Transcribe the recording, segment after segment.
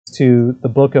to the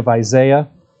book of Isaiah.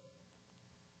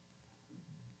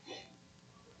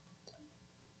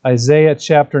 Isaiah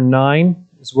chapter 9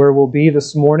 is where we'll be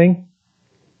this morning.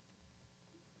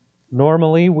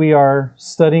 Normally, we are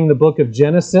studying the book of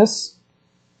Genesis.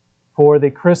 For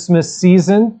the Christmas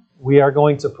season, we are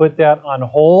going to put that on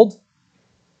hold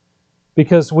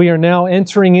because we are now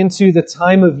entering into the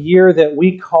time of year that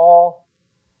we call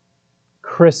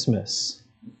Christmas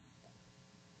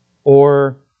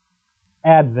or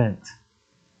Advent,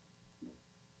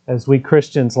 as we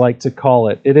Christians like to call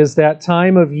it. It is that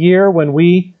time of year when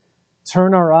we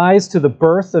turn our eyes to the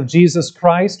birth of Jesus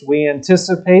Christ. We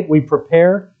anticipate, we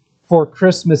prepare for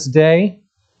Christmas Day.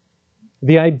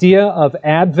 The idea of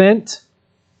Advent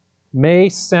may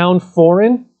sound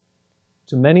foreign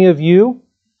to many of you.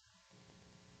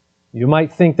 You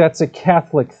might think that's a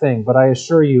Catholic thing, but I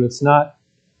assure you it's not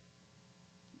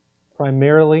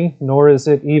primarily, nor is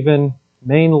it even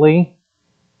mainly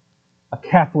a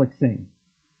Catholic thing.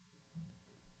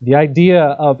 The idea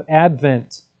of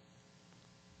Advent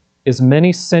is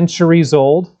many centuries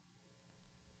old,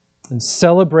 and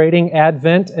celebrating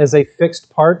Advent as a fixed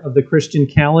part of the Christian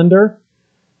calendar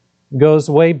goes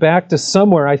way back to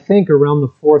somewhere, I think, around the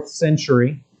 4th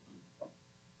century.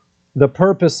 The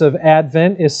purpose of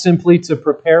Advent is simply to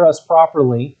prepare us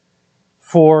properly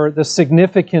for the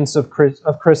significance of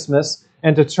Christmas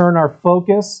and to turn our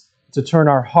focus, to turn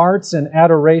our hearts and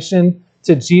adoration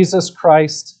to Jesus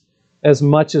Christ as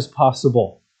much as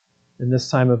possible in this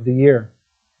time of the year.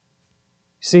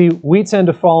 See, we tend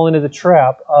to fall into the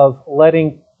trap of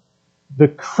letting the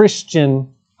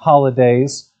Christian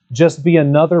holidays just be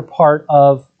another part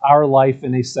of our life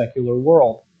in a secular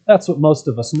world. That's what most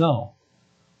of us know.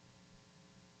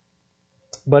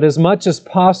 But as much as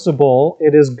possible,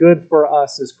 it is good for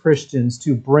us as Christians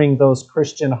to bring those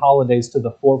Christian holidays to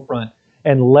the forefront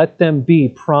and let them be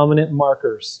prominent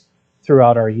markers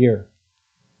throughout our year.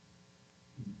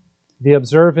 The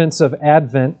observance of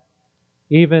Advent,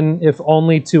 even if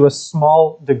only to a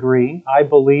small degree, I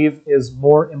believe is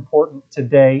more important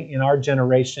today in our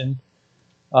generation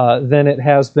than it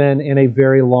has been in a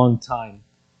very long time.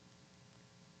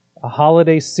 A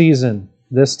holiday season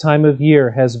this time of year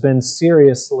has been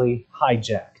seriously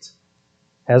hijacked,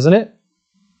 hasn't it?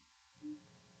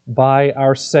 By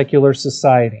our secular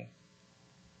society.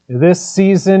 This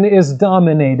season is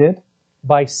dominated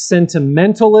by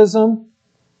sentimentalism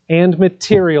and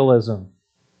materialism.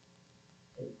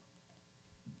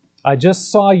 I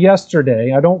just saw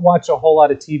yesterday, I don't watch a whole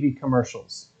lot of TV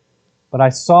commercials, but I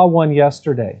saw one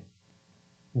yesterday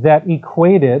that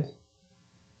equated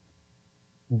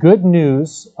good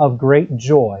news of great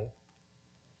joy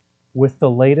with the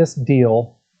latest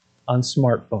deal on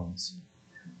smartphones.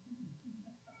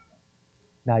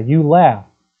 Now you laugh,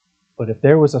 but if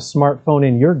there was a smartphone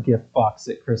in your gift box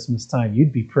at Christmas time,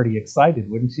 you'd be pretty excited,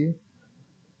 wouldn't you?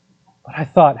 But I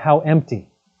thought, how empty,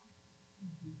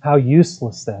 how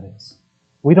useless that is.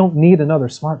 We don't need another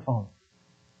smartphone.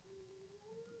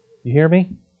 You hear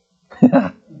me?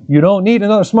 You don't need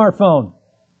another smartphone.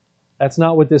 That's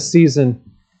not what this season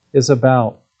is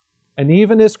about. And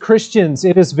even as Christians,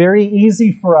 it is very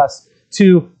easy for us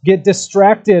to get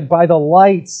distracted by the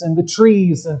lights and the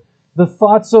trees and the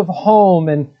thoughts of home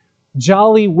and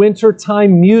jolly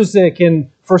wintertime music, and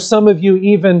for some of you,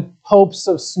 even hopes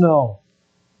of snow.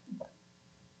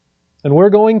 And we're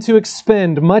going to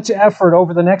expend much effort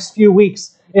over the next few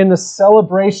weeks in the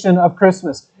celebration of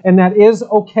Christmas. And that is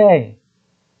okay.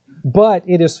 But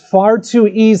it is far too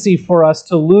easy for us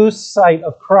to lose sight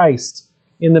of Christ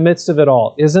in the midst of it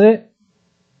all, isn't it?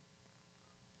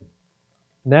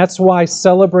 And that's why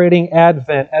celebrating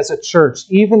Advent as a church,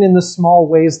 even in the small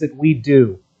ways that we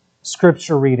do,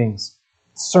 scripture readings,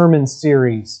 sermon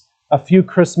series, a few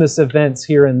Christmas events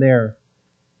here and there,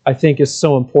 I think is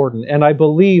so important. And I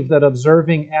believe that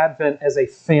observing Advent as a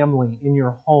family in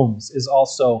your homes is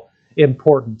also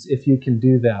important if you can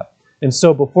do that. And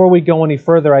so before we go any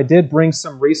further, I did bring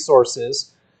some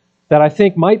resources that I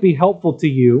think might be helpful to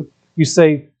you. You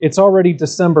say, it's already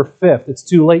December 5th. It's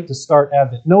too late to start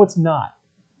Advent. No, it's not.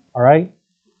 All right?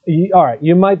 All right,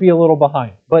 you might be a little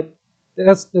behind, but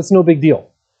that's no big deal.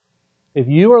 If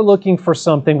you are looking for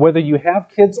something, whether you have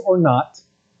kids or not,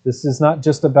 this is not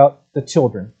just about the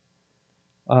children.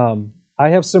 I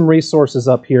have some resources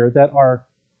up here that are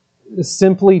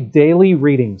simply daily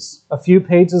readings, a few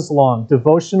pages long,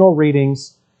 devotional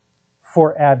readings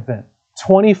for Advent.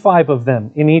 25 of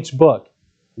them in each book,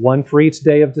 one for each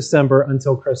day of December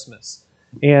until Christmas.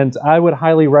 And I would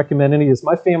highly recommend any of this.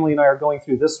 My family and I are going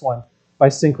through this one by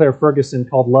Sinclair Ferguson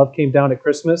called Love Came Down at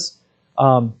Christmas.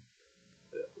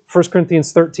 1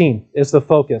 Corinthians 13 is the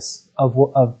focus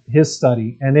of his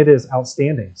study, and it is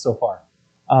outstanding so far.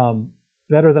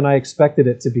 Better than I expected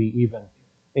it to be even.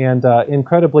 And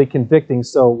incredibly convicting.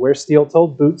 So wear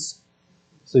steel-toed boots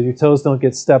so your toes don't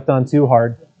get stepped on too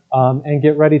hard. And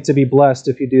get ready to be blessed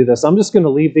if you do this. I'm just going to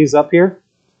leave these up here.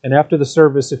 And after the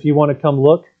service, if you want to come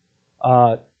look,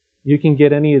 you can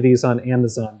get any of these on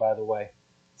Amazon, by the way.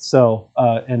 So,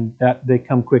 and that they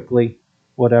come quickly,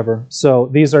 whatever. So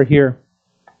these are here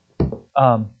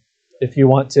if you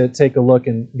want to take a look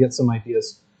and get some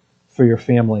ideas for your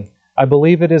family. I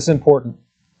believe it is important.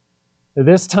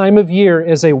 This time of year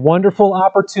is a wonderful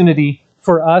opportunity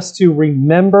for us to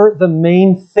remember the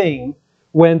main thing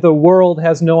when the world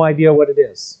has no idea what it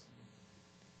is.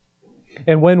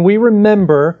 And when we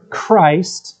remember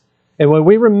Christ, and when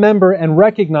we remember and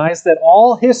recognize that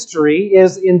all history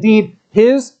is indeed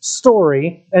His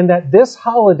story, and that this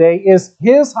holiday is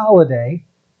His holiday,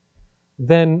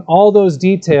 then all those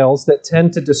details that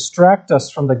tend to distract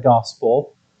us from the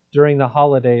gospel during the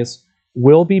holidays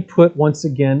will be put once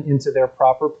again into their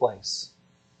proper place.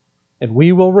 And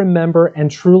we will remember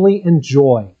and truly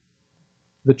enjoy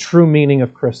the true meaning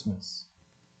of Christmas.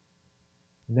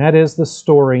 And that is the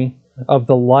story of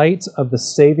the light of the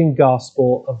saving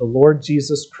gospel of the Lord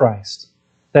Jesus Christ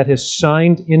that has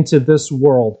shined into this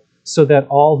world so that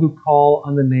all who call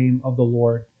on the name of the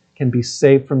Lord can be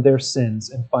saved from their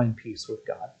sins and find peace with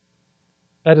God.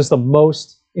 That is the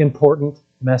most important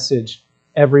message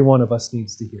every one of us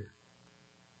needs to hear.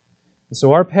 And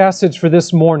so our passage for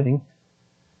this morning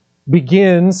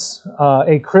begins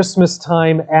a Christmas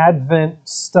time Advent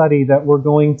study that we're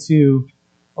going to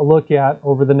look at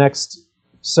over the next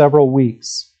several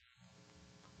weeks.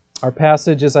 Our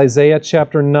passage is Isaiah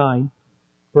chapter 9,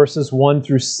 verses 1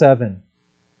 through 7.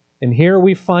 And here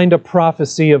we find a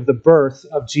prophecy of the birth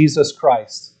of Jesus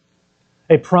Christ.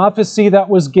 A prophecy that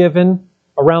was given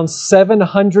around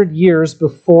 700 years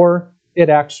before it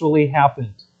actually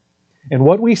happened. And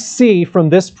what we see from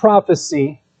this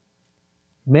prophecy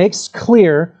makes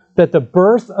clear that the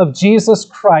birth of Jesus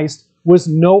Christ was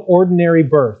no ordinary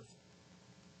birth.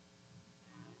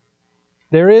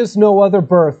 There is no other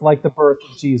birth like the birth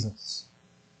of Jesus.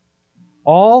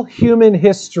 All human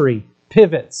history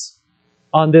pivots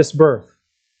on this birth.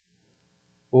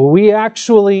 We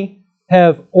actually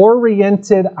have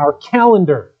oriented our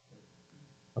calendar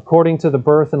according to the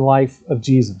birth and life of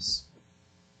Jesus.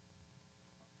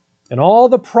 And all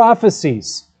the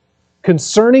prophecies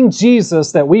concerning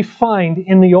Jesus that we find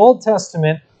in the Old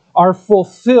Testament are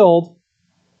fulfilled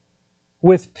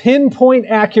with pinpoint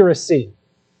accuracy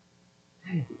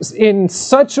in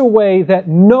such a way that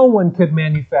no one could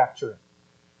manufacture it,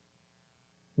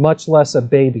 much less a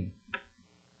baby.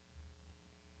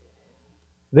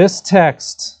 This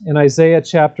text in Isaiah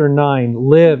chapter 9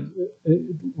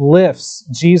 lifts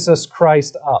Jesus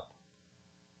Christ up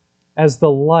as the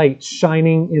light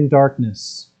shining in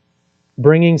darkness,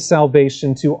 bringing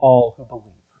salvation to all who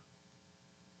believe.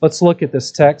 Let's look at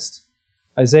this text.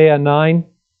 Isaiah 9,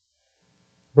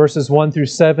 verses 1 through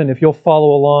 7. If you'll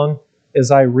follow along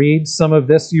as I read, some of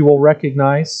this you will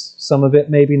recognize, some of it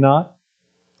maybe not.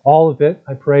 All of it,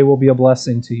 I pray, will be a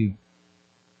blessing to you.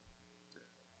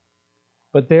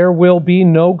 But there will be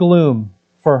no gloom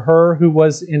for her who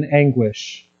was in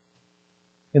anguish.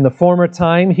 In the former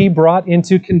time, he brought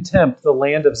into contempt the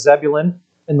land of Zebulun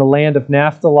and the land of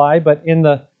Naphtali, but in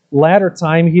the latter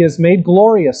time he has made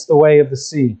glorious the way of the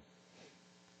sea,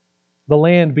 the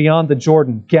land beyond the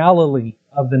Jordan, Galilee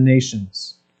of the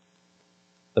nations.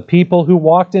 The people who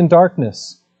walked in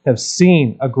darkness have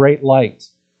seen a great light.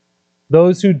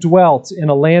 Those who dwelt in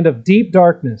a land of deep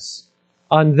darkness,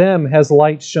 on them has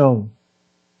light shone.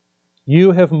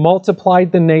 You have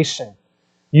multiplied the nation.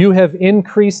 You have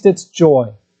increased its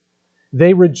joy.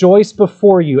 They rejoice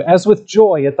before you as with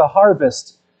joy at the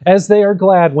harvest, as they are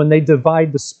glad when they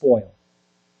divide the spoil.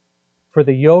 For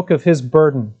the yoke of his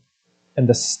burden and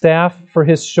the staff for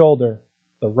his shoulder,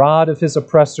 the rod of his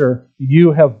oppressor,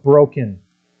 you have broken,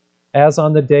 as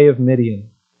on the day of Midian.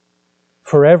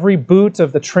 For every boot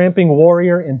of the tramping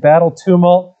warrior in battle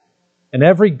tumult, and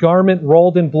every garment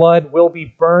rolled in blood will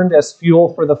be burned as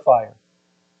fuel for the fire.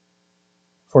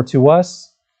 For to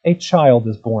us a child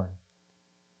is born.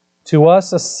 To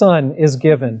us a son is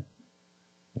given,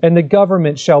 and the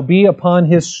government shall be upon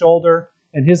his shoulder,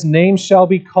 and his name shall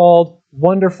be called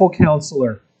Wonderful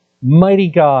Counselor, Mighty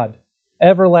God,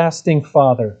 Everlasting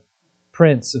Father,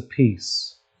 Prince of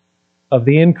Peace. Of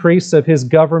the increase of his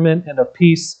government and of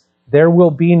peace there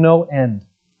will be no end,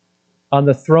 on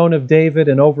the throne of David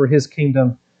and over his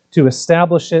kingdom, to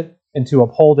establish it and to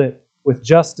uphold it with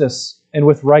justice and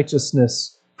with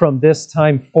righteousness from this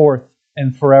time forth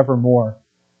and forevermore.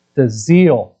 The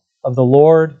zeal of the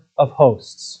Lord of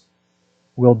hosts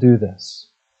will do this.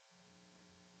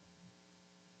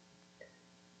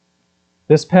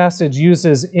 This passage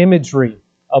uses imagery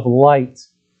of light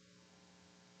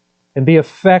and the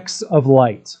effects of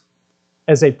light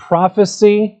as a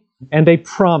prophecy and a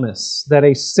promise that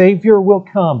a Savior will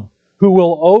come who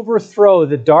will overthrow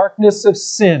the darkness of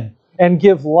sin and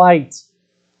give light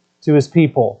to His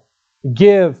people.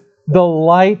 Give the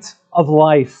light of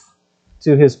life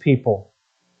to His people.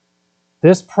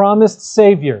 This promised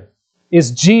Savior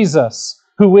is Jesus,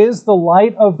 who is the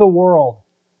light of the world,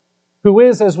 who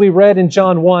is, as we read in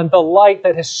John 1, the light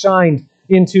that has shined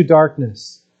into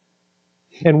darkness.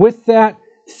 And with that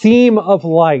theme of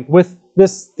light, with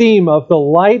this theme of the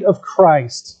light of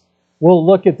Christ, we'll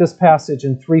look at this passage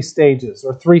in 3 stages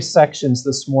or 3 sections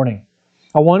this morning.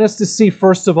 I want us to see,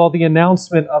 first of all, the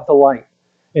announcement of the light.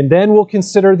 And then we'll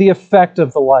consider the effect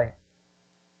of the light.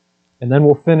 And then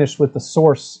we'll finish with the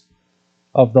source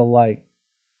of the light.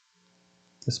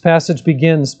 This passage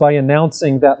begins by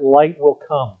announcing that light will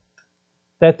come,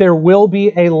 that there will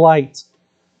be a light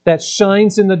that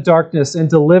shines in the darkness and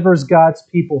delivers God's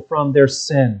people from their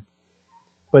sin.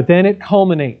 But then it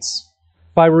culminates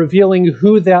by revealing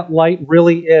who that light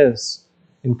really is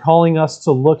and calling us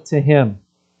to look to Him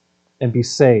and be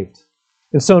saved.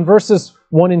 And so in verses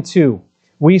 1 and 2,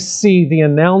 we see the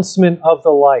announcement of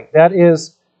the light. That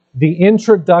is the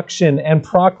introduction and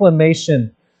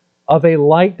proclamation of a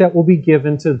light that will be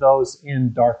given to those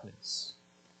in darkness.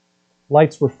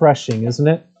 Light's refreshing, isn't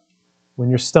it? When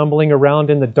you're stumbling around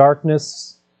in the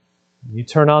darkness, you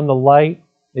turn on the light.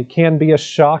 It can be a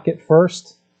shock at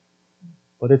first,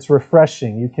 but it's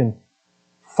refreshing. You can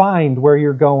find where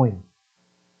you're going.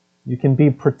 You can be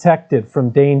protected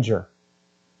from danger.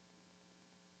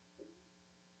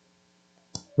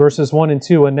 Verses 1 and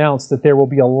 2 announce that there will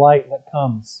be a light that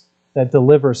comes, that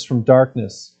delivers from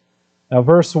darkness. Now,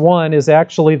 verse 1 is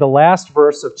actually the last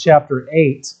verse of chapter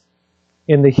 8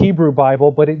 in the Hebrew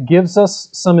Bible, but it gives us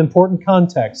some important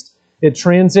context. It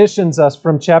transitions us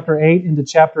from chapter 8 into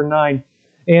chapter 9,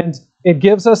 and it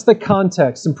gives us the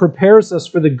context and prepares us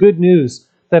for the good news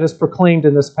that is proclaimed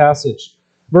in this passage.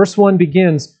 Verse 1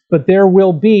 begins, "But there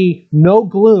will be no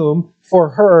gloom for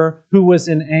her who was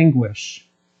in anguish."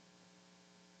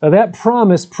 Now, that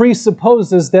promise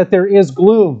presupposes that there is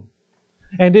gloom,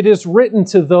 and it is written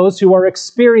to those who are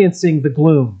experiencing the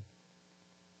gloom.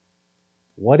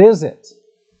 What is it?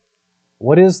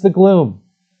 What is the gloom?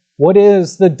 What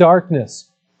is the darkness?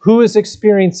 Who is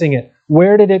experiencing it?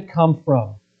 Where did it come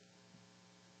from?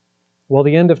 Well,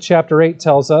 the end of chapter 8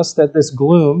 tells us that this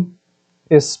gloom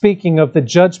is speaking of the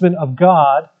judgment of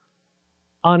God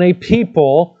on a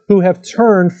people who have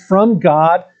turned from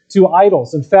God to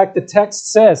idols. In fact, the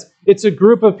text says it's a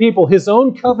group of people, His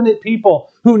own covenant people,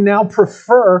 who now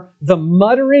prefer the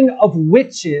muttering of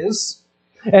witches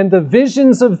and the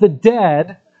visions of the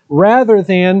dead rather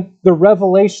than the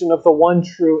revelation of the one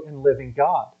true and living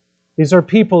God. These are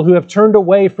people who have turned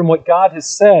away from what God has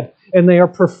said, and they are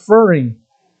preferring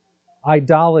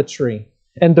idolatry.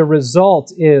 And the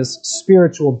result is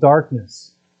spiritual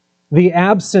darkness. The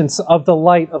absence of the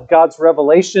light of God's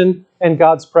revelation and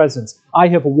God's presence. I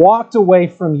have walked away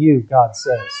from you, God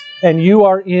says, and you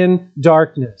are in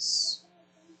darkness.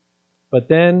 But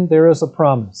then there is a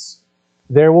promise.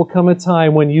 There will come a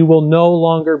time when you will no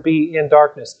longer be in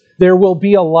darkness. There will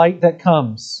be a light that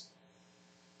comes.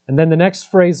 And then the next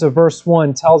phrase of verse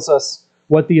 1 tells us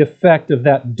what the effect of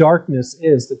that darkness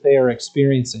is that they are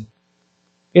experiencing.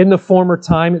 In the former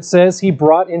time, it says, He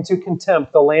brought into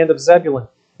contempt the land of Zebulun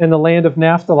and the land of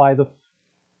Naphtali.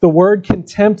 The word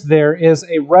contempt there is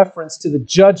a reference to the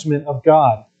judgment of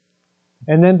God.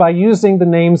 And then by using the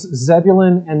names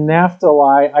Zebulun and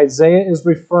Naphtali, Isaiah is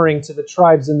referring to the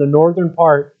tribes in the northern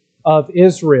part of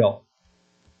Israel.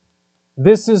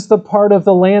 This is the part of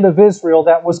the land of Israel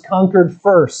that was conquered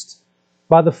first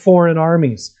by the foreign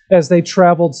armies as they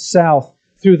traveled south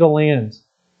through the land.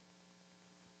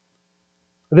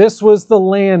 This was the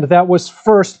land that was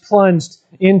first plunged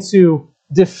into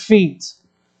defeat,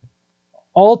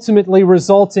 ultimately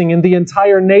resulting in the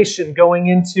entire nation going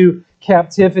into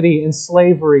captivity and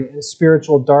slavery and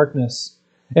spiritual darkness.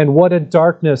 And what a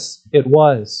darkness it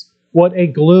was. What a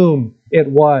gloom it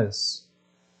was.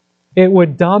 It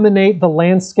would dominate the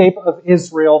landscape of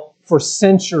Israel for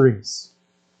centuries.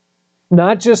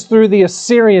 Not just through the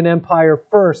Assyrian Empire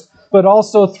first, but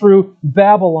also through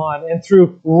Babylon and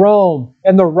through Rome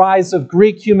and the rise of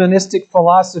Greek humanistic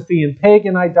philosophy and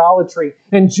pagan idolatry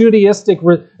and Judaistic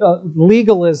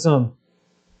legalism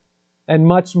and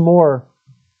much more,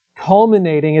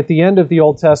 culminating at the end of the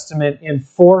Old Testament in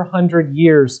 400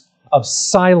 years of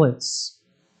silence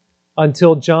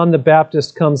until John the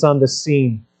Baptist comes on the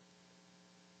scene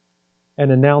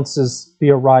and announces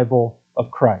the arrival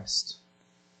of Christ.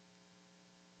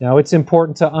 Now, it's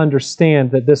important to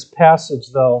understand that this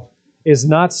passage, though, is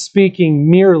not speaking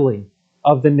merely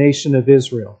of the nation of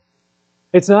Israel.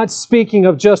 It's not speaking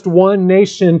of just one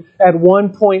nation at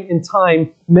one point in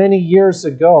time many years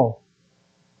ago.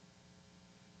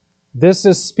 This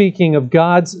is speaking of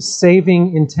God's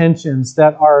saving intentions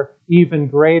that are even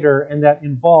greater and that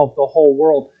involve the whole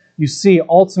world. You see,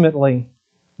 ultimately,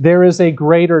 there is a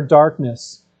greater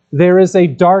darkness. There is a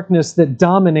darkness that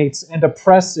dominates and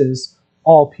oppresses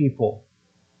all people.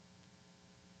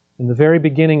 In the very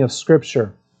beginning of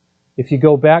Scripture, if you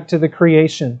go back to the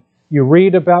creation, you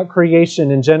read about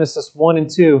creation in Genesis 1 and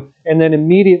 2, and then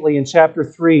immediately in chapter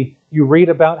 3, you read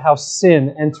about how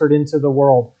sin entered into the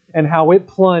world and how it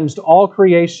plunged all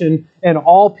creation and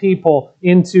all people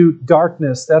into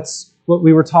darkness. That's what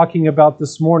we were talking about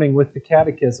this morning with the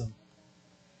catechism.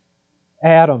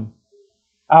 Adam,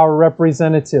 our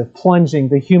representative, plunging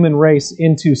the human race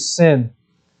into sin.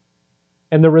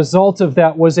 And the result of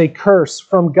that was a curse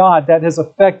from God that has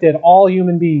affected all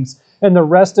human beings and the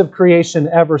rest of creation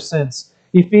ever since.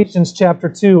 Ephesians chapter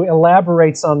 2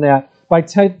 elaborates on that by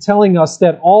telling us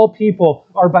that all people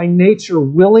are by nature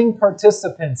willing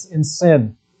participants in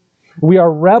sin. We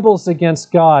are rebels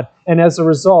against God, and as a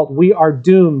result, we are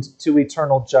doomed to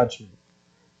eternal judgment.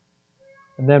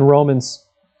 And then Romans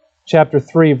chapter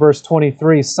 3, verse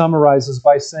 23 summarizes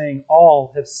by saying,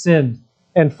 all have sinned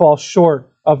and fall short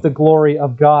of the glory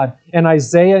of God. And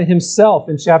Isaiah himself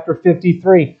in chapter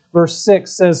 53, verse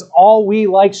 6 says, all we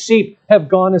like sheep have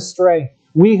gone astray.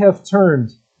 We have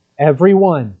turned every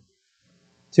one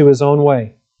to his own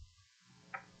way.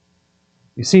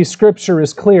 You see, Scripture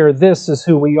is clear. This is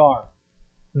who we are.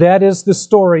 That is the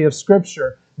story of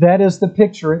Scripture. That is the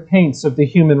picture it paints of the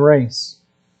human race.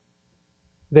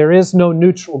 There is no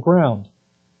neutral ground.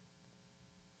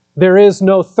 There is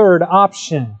no third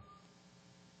option.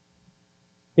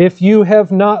 If you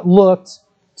have not looked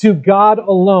to God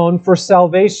alone for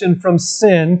salvation from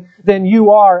sin, then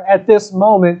you are at this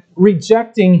moment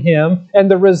rejecting Him,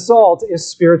 and the result is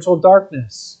spiritual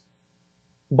darkness,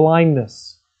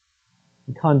 blindness,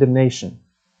 and condemnation.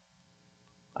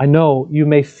 I know you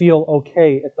may feel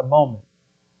okay at the moment.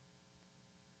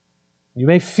 You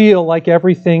may feel like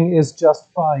everything is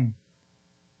just fine,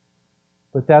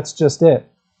 but that's just it.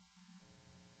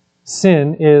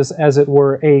 Sin is, as it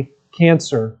were, a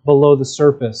cancer below the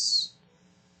surface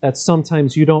that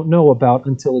sometimes you don't know about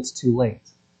until it's too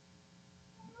late.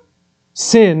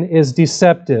 Sin is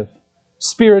deceptive.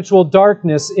 Spiritual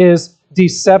darkness is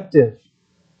deceptive.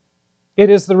 It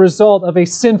is the result of a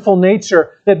sinful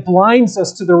nature that blinds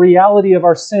us to the reality of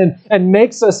our sin and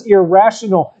makes us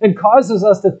irrational and causes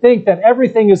us to think that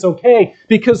everything is okay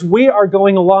because we are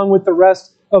going along with the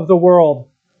rest of the world.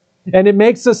 And it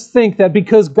makes us think that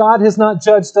because God has not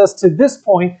judged us to this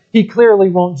point, He clearly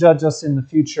won't judge us in the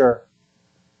future.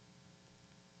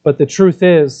 But the truth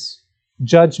is,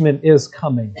 judgment is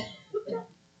coming.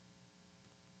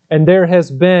 And there has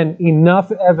been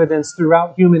enough evidence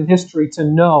throughout human history to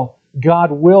know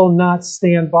God will not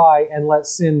stand by and let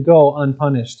sin go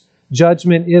unpunished.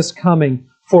 Judgment is coming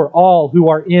for all who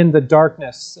are in the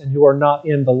darkness and who are not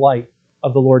in the light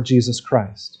of the Lord Jesus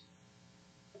Christ.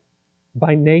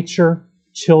 By nature,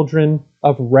 children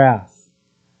of wrath,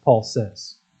 Paul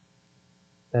says.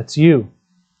 That's you.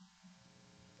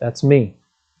 That's me.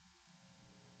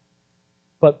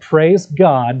 But praise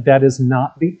God, that is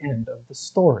not the end of the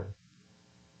story.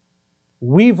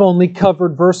 We've only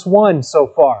covered verse 1 so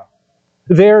far.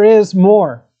 There is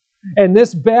more. And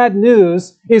this bad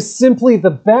news is simply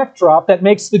the backdrop that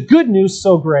makes the good news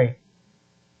so great.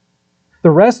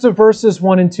 The rest of verses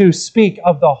 1 and 2 speak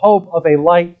of the hope of a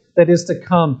light that is to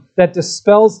come, that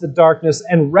dispels the darkness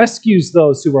and rescues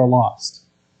those who are lost.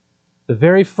 The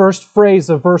very first phrase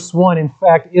of verse 1, in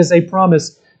fact, is a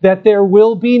promise that there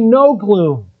will be no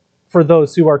gloom for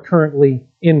those who are currently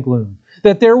in gloom,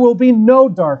 that there will be no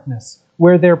darkness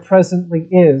where there presently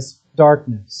is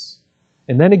darkness.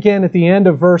 And then again at the end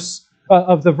of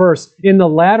the verse, in the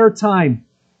latter time,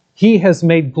 He has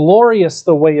made glorious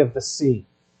the way of the sea,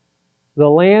 the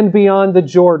land beyond the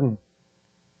Jordan,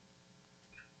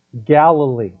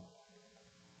 Galilee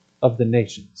of the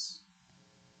nations.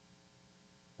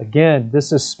 Again,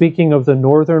 this is speaking of the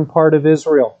northern part of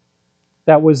Israel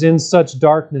that was in such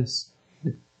darkness.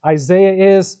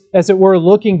 Isaiah is, as it were,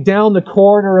 looking down the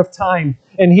corridor of time,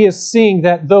 and he is seeing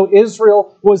that though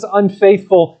Israel was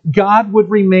unfaithful, God would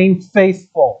remain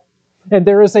faithful. And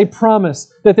there is a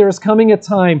promise that there is coming a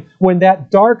time when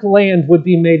that dark land would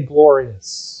be made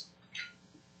glorious.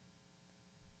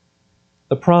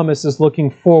 The promise is looking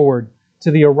forward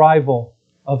to the arrival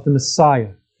of the Messiah,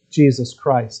 Jesus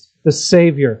Christ, the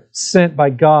Savior sent by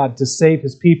God to save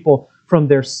His people from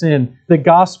their sin. The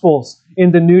Gospels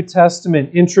in the New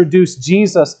Testament introduce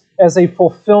Jesus as a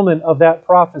fulfillment of that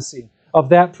prophecy, of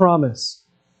that promise.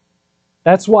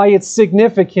 That's why it's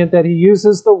significant that He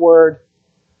uses the word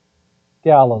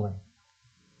Galilee.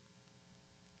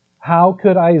 How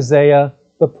could Isaiah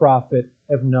the prophet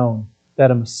have known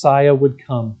that a Messiah would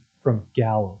come from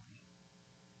Galilee?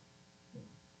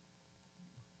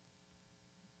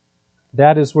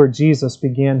 That is where Jesus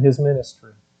began His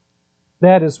ministry.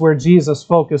 That is where Jesus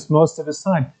focused most of His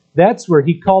time. That's where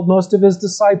He called most of His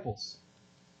disciples.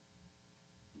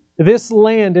 This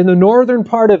land in the northern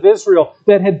part of Israel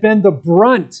that had been the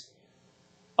brunt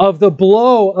of the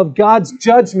blow of God's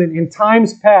judgment in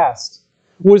times past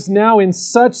was now in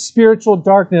such spiritual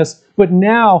darkness, but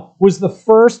now was the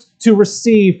first to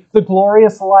receive the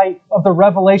glorious light of the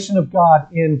revelation of God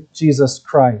in Jesus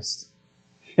Christ.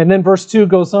 And then verse 2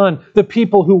 goes on, the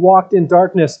people who walked in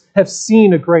darkness have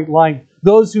seen a great light.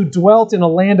 Those who dwelt in a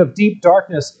land of deep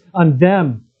darkness, on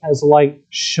them has light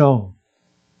shone.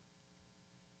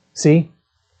 See?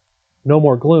 No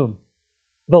more gloom.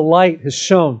 The light has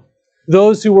shone.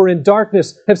 Those who were in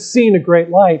darkness have seen a great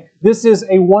light. This is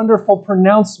a wonderful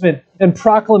pronouncement and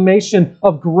proclamation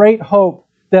of great hope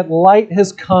that light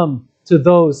has come to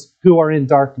those who are in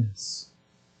darkness.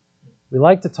 We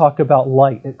like to talk about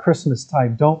light at Christmas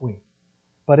time, don't we?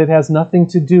 But it has nothing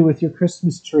to do with your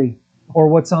Christmas tree or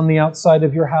what's on the outside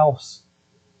of your house.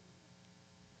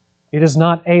 It is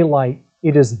not a light,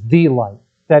 it is the light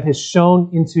that has shone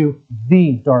into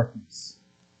the darkness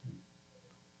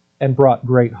and brought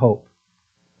great hope.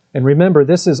 And remember,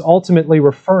 this is ultimately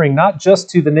referring not just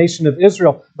to the nation of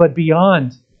Israel, but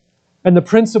beyond. And the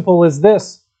principle is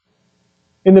this.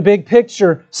 In the big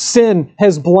picture, sin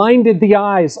has blinded the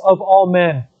eyes of all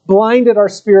men, blinded our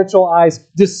spiritual eyes,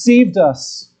 deceived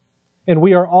us. And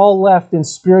we are all left in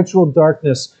spiritual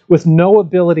darkness with no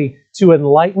ability to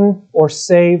enlighten or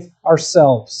save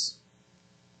ourselves.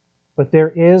 But there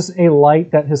is a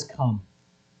light that has come,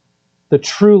 the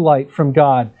true light from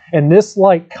God. And this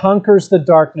light conquers the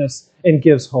darkness and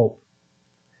gives hope.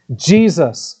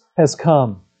 Jesus has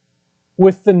come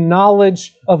with the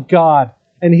knowledge of God,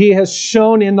 and He has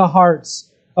shone in the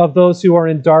hearts of those who are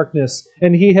in darkness,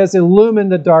 and He has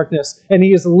illumined the darkness, and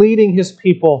He is leading His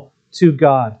people to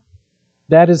God.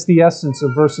 That is the essence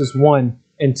of verses 1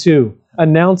 and 2,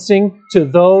 announcing to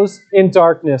those in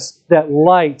darkness that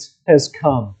light has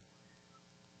come.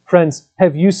 Friends,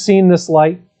 have you seen this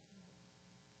light?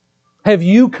 Have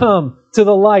you come to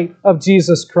the light of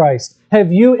Jesus Christ?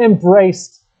 Have you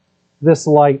embraced this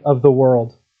light of the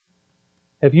world?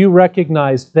 Have you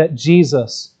recognized that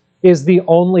Jesus is the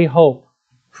only hope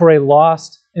for a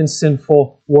lost and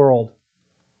sinful world?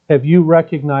 Have you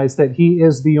recognized that He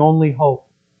is the only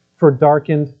hope for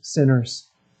darkened sinners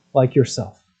like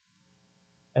yourself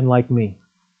and like me?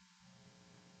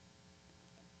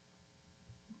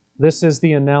 This is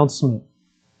the announcement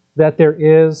that there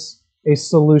is a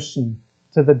solution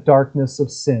to the darkness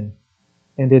of sin,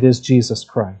 and it is Jesus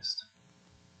Christ.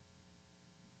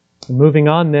 And moving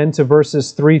on then to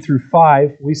verses 3 through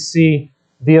 5, we see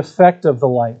the effect of the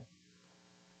light.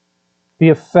 The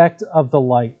effect of the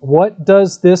light. What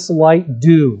does this light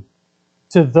do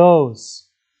to those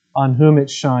on whom it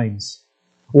shines?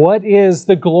 What is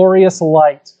the glorious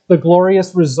light, the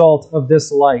glorious result of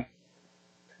this light?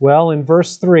 Well, in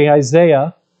verse 3,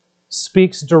 Isaiah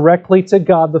speaks directly to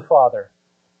God the Father.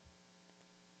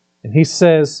 And he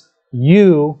says,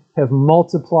 "You have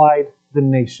multiplied the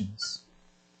nations."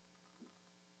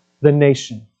 The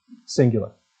nation,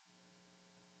 singular.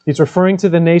 He's referring to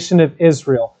the nation of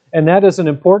Israel. And that is an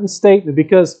important statement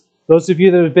because those of you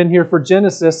that have been here for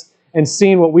Genesis and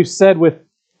seen what we've said with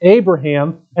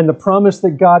Abraham and the promise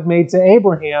that God made to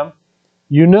Abraham,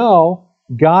 you know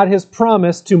God has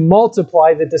promised to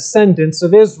multiply the descendants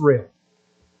of Israel.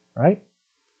 Right?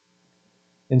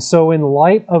 And so in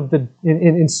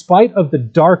spite of the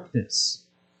darkness,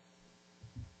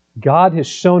 God has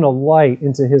shown a light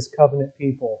into His covenant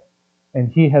people, and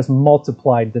He has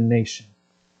multiplied the nation.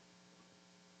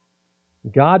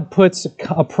 God puts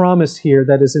a promise here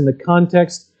that is in the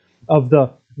context of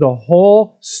the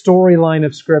whole storyline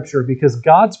of Scripture, because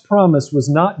God's promise was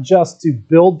not just to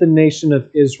build the nation of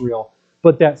Israel,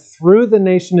 but that through the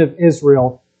nation of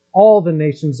Israel, all the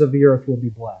nations of the earth will be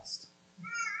blessed.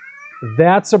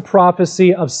 That's a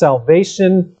prophecy of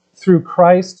salvation through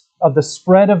Christ, of the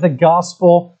spread of the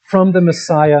gospel from the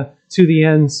Messiah to the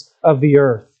ends of the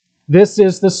earth. This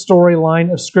is the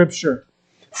storyline of Scripture.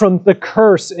 from the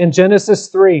curse in Genesis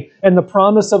 3 and the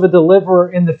promise of a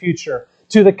deliverer in the future,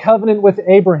 to the covenant with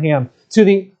Abraham, to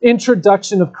the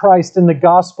introduction of Christ in the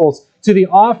Gospels, to the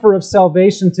offer of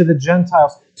salvation to the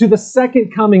Gentiles, to the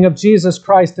second coming of Jesus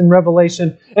Christ in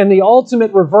Revelation, and the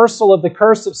ultimate reversal of the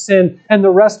curse of sin and the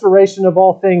restoration of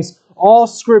all things, all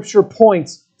Scripture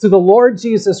points to the Lord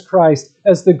Jesus Christ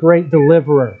as the great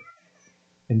deliverer.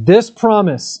 And this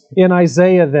promise in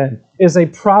Isaiah then is a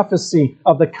prophecy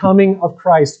of the coming of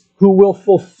Christ who will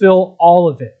fulfill all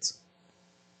of it,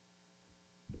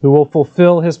 who will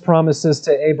fulfill His promises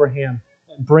to Abraham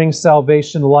and bring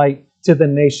salvation light to the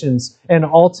nations and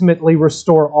ultimately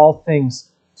restore all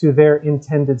things to their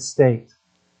intended state,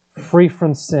 free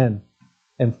from sin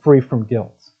and free from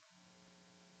guilt.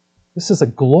 This is a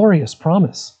glorious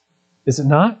promise, is it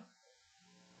not?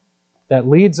 That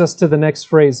leads us to the next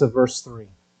phrase of verse 3.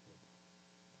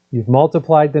 You've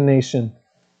multiplied the nation.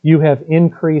 You have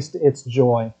increased its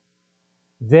joy.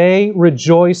 They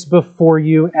rejoice before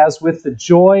you as with the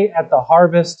joy at the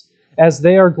harvest, as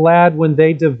they are glad when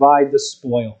they divide the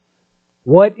spoil.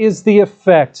 What is the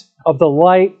effect of the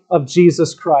light of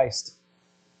Jesus Christ?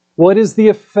 What is the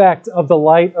effect of the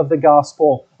light of the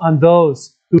gospel on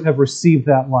those who have received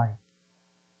that light?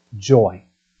 Joy.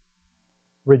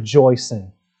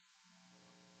 Rejoicing.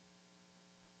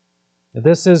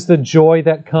 This is the joy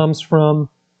that comes from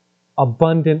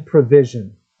abundant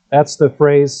provision. That's the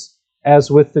phrase, as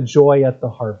with the joy at the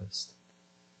harvest.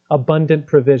 Abundant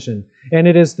provision. And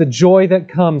it is the joy that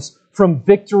comes from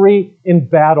victory in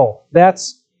battle.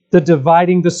 That's the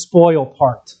dividing the spoil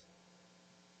part.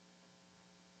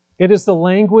 It is the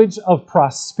language of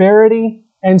prosperity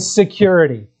and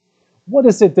security. What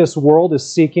is it this world is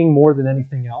seeking more than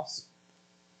anything else?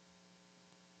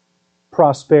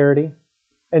 Prosperity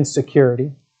and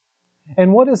security.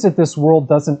 And what is it this world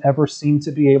doesn't ever seem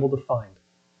to be able to find?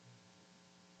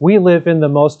 We live in the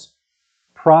most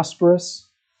prosperous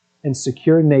and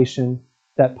secure nation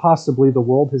that possibly the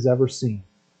world has ever seen.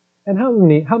 And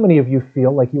how many of you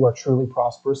feel like you are truly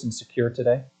prosperous and secure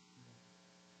today?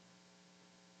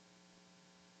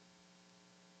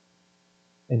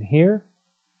 And here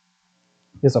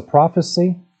is a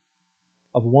prophecy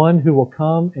of one who will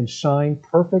come and shine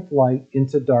perfect light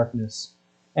into darkness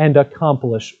and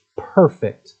accomplish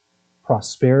perfect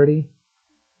prosperity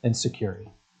and security.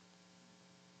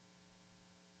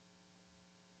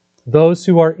 Those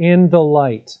who are in the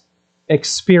light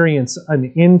experience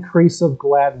an increase of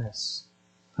gladness,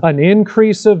 an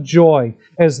increase of joy,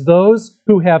 as those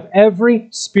who have every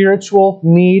spiritual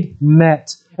need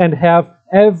met and have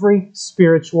every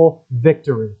spiritual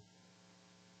victory.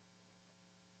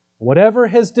 Whatever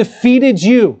has defeated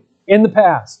you in the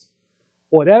past,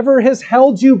 whatever has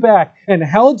held you back and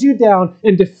held you down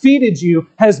and defeated you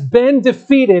has been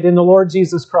defeated in the Lord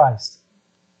Jesus Christ.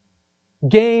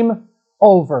 Game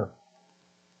over.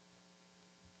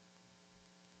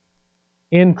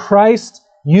 In Christ,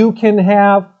 you can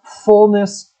have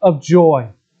fullness of joy.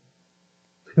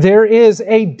 There is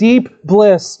a deep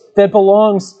bliss that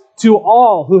belongs to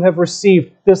all who have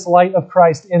received this light of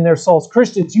Christ in their souls.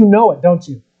 Christians, you know it, don't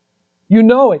you? You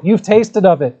know it. You've tasted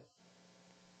of it.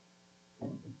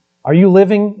 Are you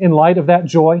living in light of that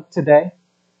joy today?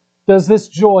 Does this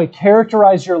joy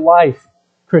characterize your life,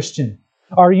 Christian?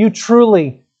 Are you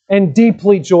truly and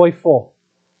deeply joyful,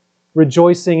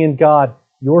 rejoicing in God,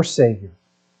 your Savior?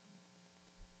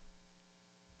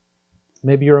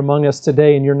 Maybe you're among us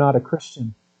today and you're not a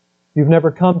Christian. You've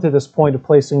never come to this point of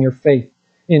placing your faith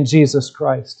in Jesus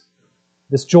Christ.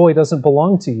 This joy doesn't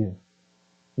belong to you.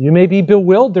 You may be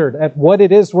bewildered at what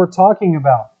it is we're talking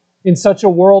about in such a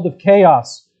world of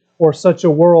chaos or such a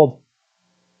world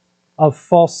of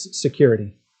false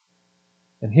security.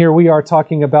 And here we are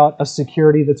talking about a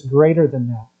security that's greater than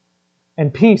that.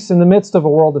 And peace in the midst of a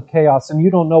world of chaos. And you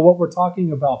don't know what we're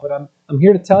talking about, but I'm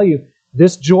here to tell you,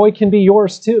 this joy can be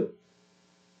yours too.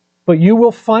 But you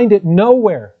will find it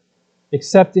nowhere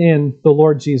except in the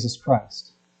Lord Jesus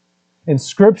Christ. And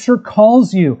Scripture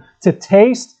calls you to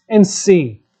taste and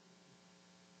see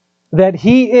that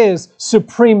He is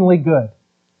supremely good.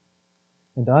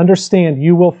 And to understand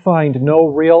you will find no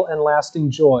real and lasting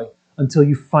joy until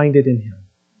you find it in Him.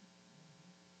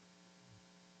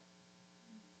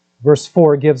 Verse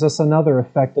 4 gives us another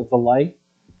effect of the light,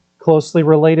 closely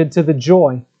related to the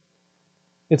joy.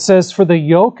 It says, "For the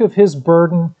yoke of His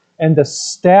burden and the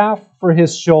staff for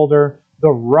His shoulder, the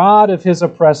rod of His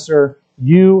oppressor,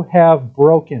 you have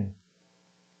broken,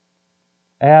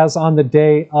 as on the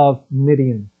day of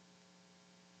Midian."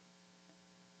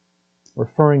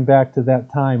 Referring back to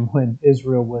that time when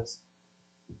Israel was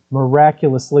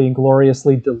miraculously and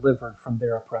gloriously delivered from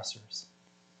their oppressors.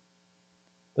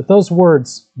 But those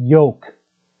words, yoke,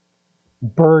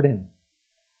 burden,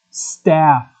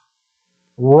 staff,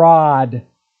 rod,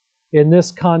 in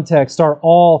this context are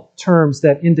all terms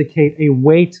that indicate a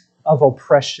weight of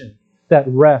oppression that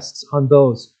rests on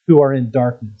those who are in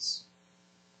darkness.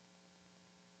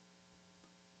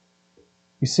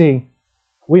 You see,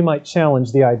 we might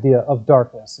challenge the idea of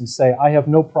darkness and say, I have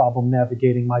no problem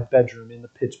navigating my bedroom in the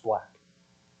pitch black.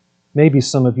 Maybe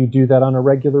some of you do that on a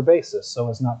regular basis so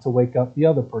as not to wake up the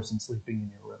other person sleeping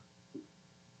in your room.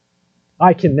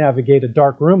 I can navigate a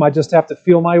dark room. I just have to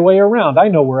feel my way around. I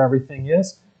know where everything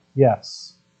is.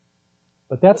 Yes.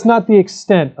 But that's not the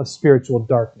extent of spiritual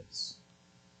darkness.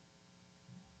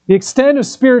 The extent of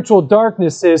spiritual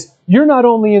darkness is you're not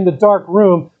only in the dark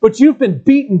room, but you've been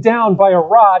beaten down by a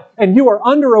rod and you are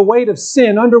under a weight of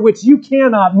sin under which you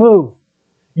cannot move.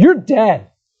 You're dead.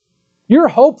 You're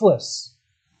hopeless.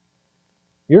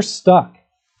 You're stuck.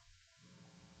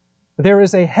 There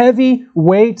is a heavy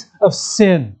weight of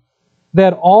sin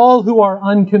that all who are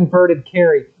unconverted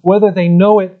carry, whether they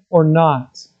know it or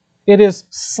not. It is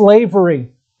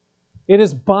slavery. It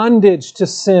is bondage to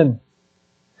sin.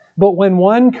 But when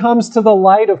one comes to the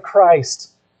light of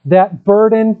Christ, that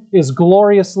burden is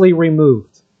gloriously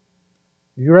removed.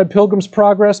 Have you read Pilgrim's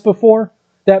Progress before?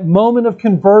 That moment of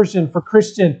conversion for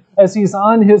Christian as he's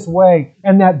on his way,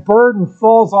 and that burden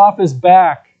falls off his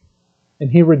back, and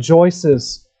he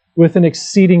rejoices with an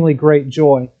exceedingly great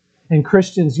joy. And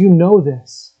Christians, you know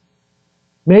this.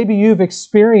 Maybe you've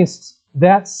experienced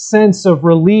that sense of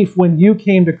relief when you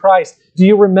came to Christ. Do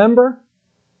you remember?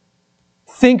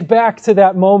 Think back to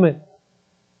that moment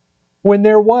when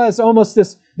there was almost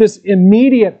this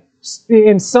immediate,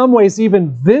 in some ways even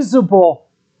visible,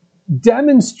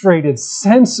 demonstrated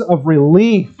sense of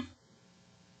relief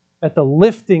at the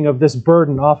lifting of this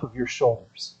burden off of your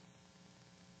shoulders.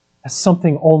 That's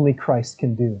something only Christ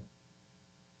can do.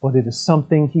 But it is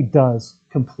something He does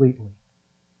completely.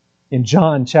 In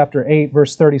John chapter 8,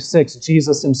 verse 36,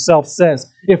 Jesus Himself says,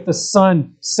 if the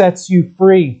Son sets you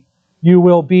free, you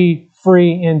will be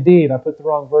free indeed. I put the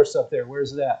wrong verse up there.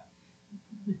 Where's that?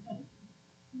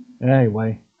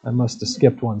 Anyway, I must have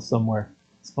skipped one somewhere.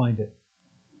 Let's find it.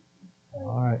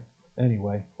 All right.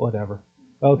 Anyway, whatever.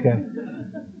 Okay.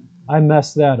 I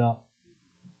messed that up.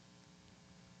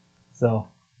 So,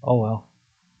 oh well.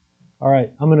 All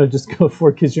right, I'm going to just go for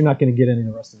it because you're not going to get any of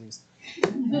the rest of these.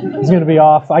 It's going to be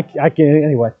off. I can't,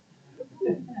 anyway.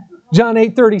 John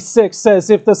 8:36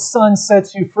 says, if the Son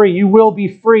sets you free, you will be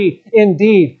free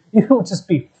indeed. You won't just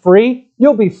be free,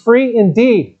 you'll be free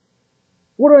indeed.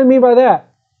 What do I mean by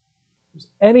that? There's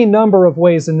any number of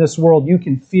ways in this world you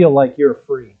can feel like you're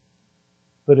free.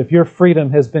 But if your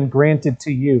freedom has been granted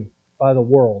to you by the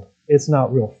world, it's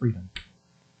not real freedom.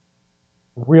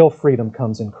 Real freedom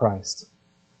comes in Christ.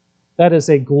 That is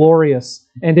a glorious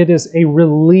and it is a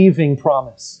relieving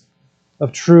promise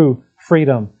of true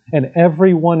freedom. And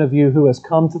every one of you who has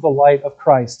come to the light of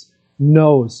Christ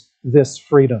knows this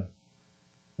freedom.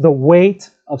 The weight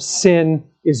of sin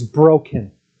is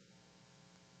broken.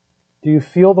 Do you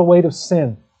feel the weight of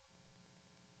sin?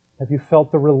 Have you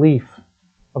felt the relief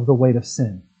of the weight of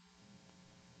sin?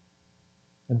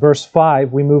 In verse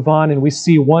 5, we move on and we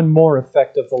see one more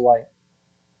effect of the light.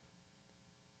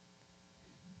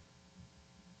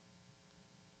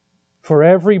 For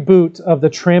every boot of the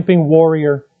tramping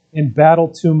warrior in battle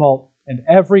tumult and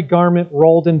every garment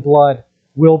rolled in blood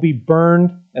will be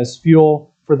burned as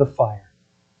fuel for the fire.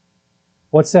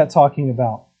 What's that talking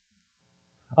about?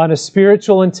 On a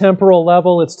spiritual and temporal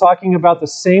level, it's talking about the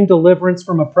same deliverance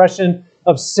from oppression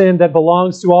of sin that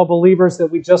belongs to all believers that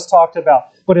we just talked about.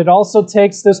 But it also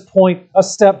takes this point a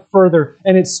step further,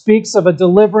 and it speaks of a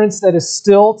deliverance that is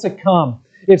still to come.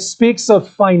 It speaks of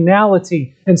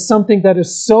finality and something that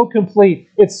is so complete.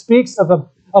 It speaks of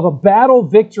a battle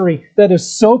victory that is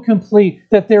so complete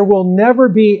that there will never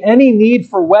be any need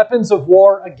for weapons of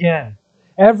war again.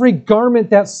 Every garment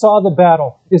that saw the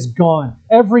battle is gone.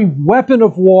 Every weapon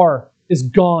of war is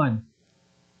gone,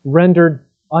 rendered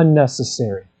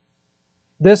unnecessary.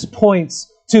 This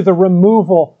points to the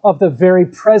removal of the very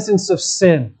presence of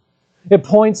sin. It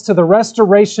points to the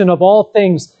restoration of all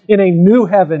things in a new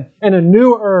heaven and a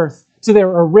new earth to their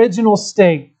original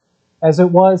state as it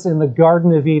was in the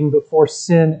Garden of Eden before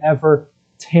sin ever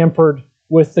tampered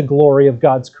with the glory of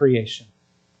God's creation.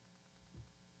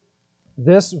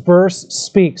 This verse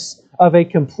speaks of a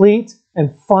complete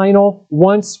and final,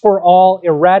 once-for-all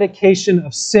eradication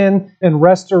of sin and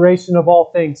restoration of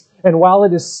all things. And while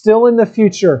it is still in the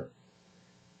future,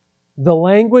 the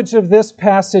language of this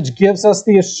passage gives us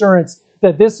the assurance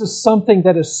that this is something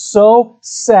that is so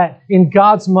set in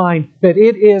God's mind that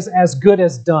it is as good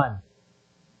as done.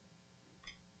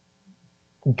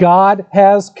 God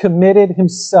has committed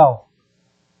himself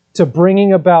to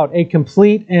bringing about a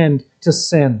complete end to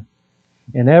sin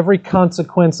and every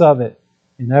consequence of it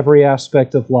in every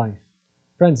aspect of life.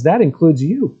 Friends, that includes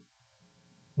you.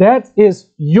 That is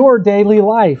your daily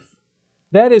life.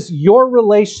 That is your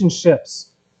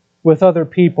relationships with other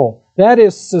people. That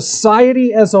is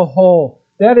society as a whole.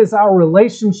 That is our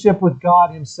relationship with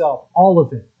God himself. All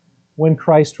of it, when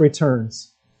Christ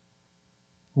returns,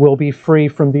 will be free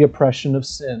from the oppression of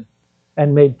sin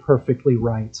and made perfectly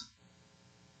right,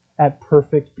 at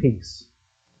perfect peace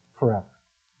forever.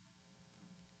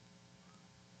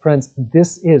 Friends,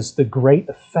 this is the great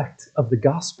effect of the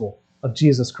gospel of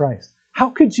Jesus Christ. How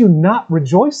could you not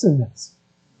rejoice in this?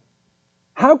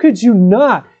 How could you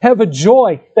not have a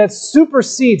joy that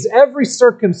supersedes every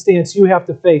circumstance you have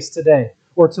to face today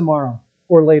or tomorrow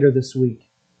or later this week?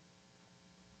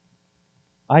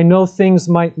 I know things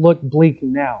might look bleak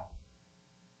now.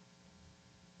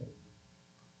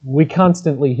 We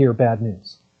constantly hear bad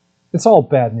news. It's all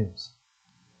bad news.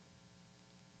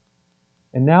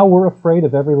 And now we're afraid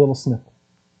of every little sniffle.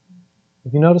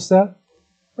 Have you noticed that?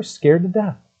 We're scared to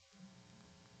death.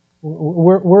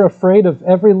 We're afraid of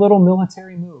every little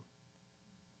military move.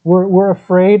 We're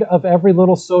afraid of every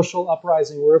little social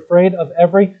uprising. We're afraid of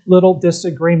every little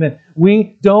disagreement.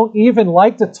 We don't even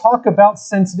like to talk about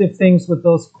sensitive things with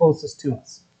those closest to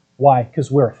us. Why? Because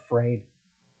we're afraid.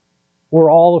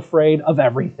 We're all afraid of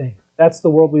everything. That's the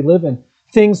world we live in.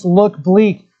 Things look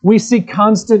bleak. We see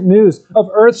constant news of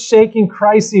earth-shaking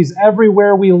crises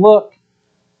everywhere we look.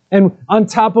 And on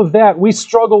top of that, we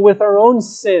struggle with our own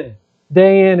sin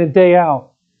day in and day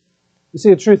out. You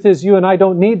see, the truth is, you and I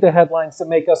don't need the headlines to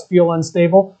make us feel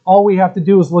unstable. All we have to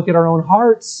do is look at our own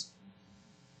hearts.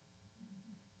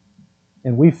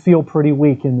 And we feel pretty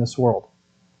weak in this world.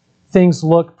 Things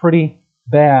look pretty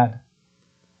bad.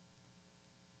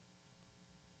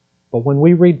 But when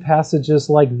we read passages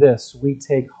like this, we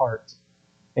take heart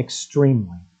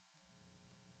extremely.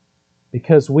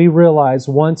 Because we realize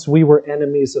once we were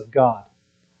enemies of God,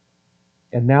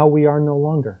 and now we are no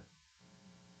longer.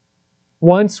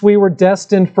 Once we were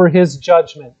destined for his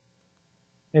judgment,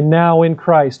 and now in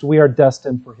Christ we are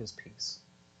destined for his peace.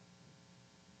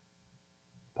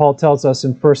 Paul tells us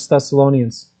in 1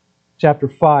 Thessalonians chapter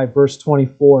 5, verse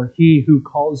 24, he who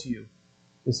calls you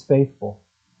is faithful.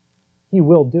 He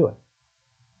will do it.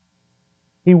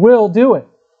 He will do it.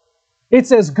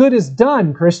 It's as good as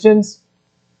done, Christians.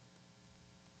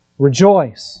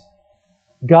 Rejoice.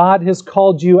 God has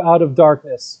called you out of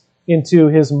darkness into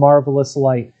his marvelous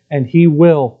light, and he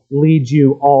will lead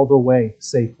you all the way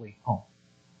safely home.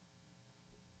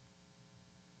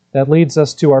 That leads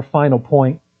us to our final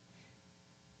point.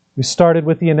 We started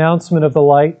with the announcement of the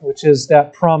light, which is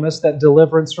that promise that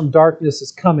deliverance from darkness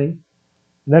is coming.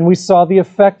 And then we saw the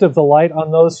effect of the light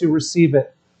on those who receive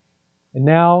it. And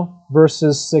now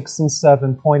verses 6 and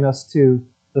 7 point us to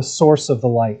the source of the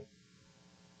light,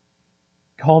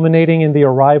 culminating in the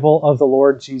arrival of the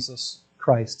Lord Jesus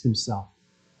Christ himself.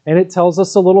 And it tells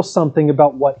us a little something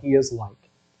about what he is like.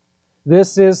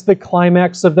 This is the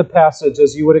climax of the passage,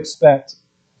 as you would expect.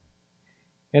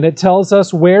 And it tells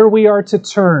us where we are to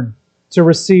turn to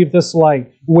receive this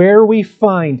light, where we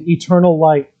find eternal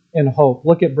light and hope.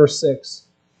 Look at verse 6.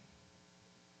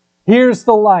 Here's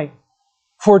the light.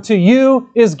 For to you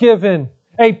is given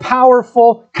a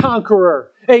powerful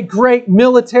conqueror, a great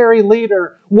military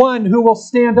leader, one who will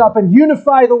stand up and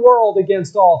unify the world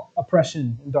against all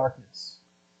oppression and darkness.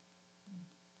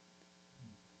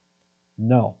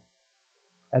 No,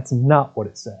 that's not what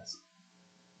it says.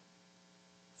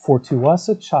 For to us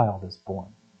a child is born.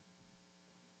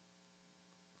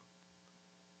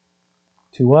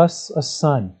 To us a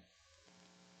son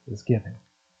is given.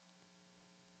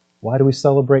 Why do we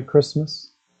celebrate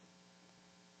Christmas?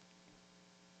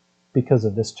 Because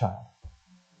of this child.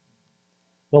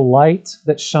 The light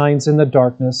that shines in the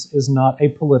darkness is not a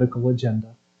political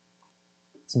agenda.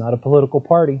 It's not a political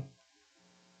party.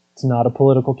 It's not a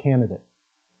political candidate.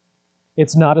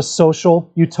 It's not a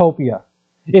social utopia.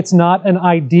 It's not an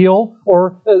ideal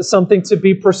or something to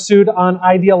be pursued on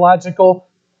ideological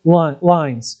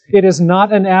lines. It is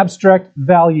not an abstract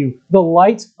value. The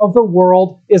light of the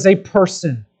world is a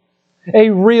person, a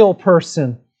real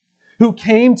person who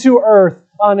came to earth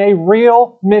on a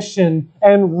real mission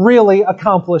and really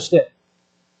accomplished it.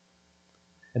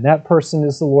 And that person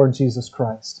is the Lord Jesus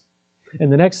Christ.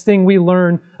 And the next thing we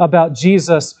learn about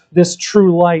Jesus, this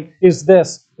true light, is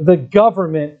this: the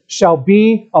government shall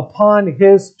be upon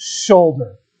his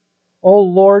shoulder. O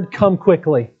Lord, come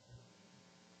quickly.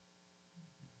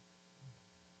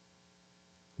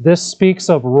 This speaks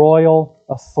of royal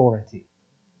authority.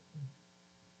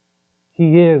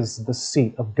 He is the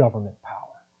seat of government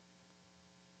power.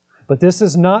 But this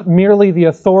is not merely the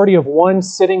authority of one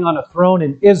sitting on a throne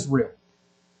in Israel.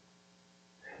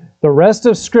 The rest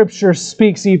of Scripture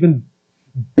speaks even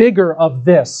bigger of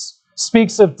this,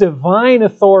 speaks of divine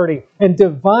authority and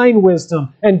divine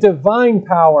wisdom and divine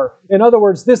power. In other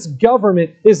words, this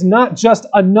government is not just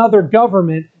another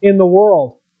government in the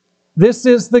world. This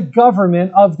is the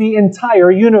government of the entire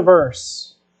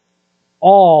universe.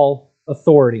 All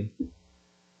authority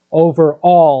over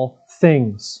all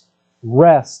things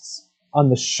rests on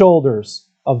the shoulders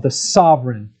of the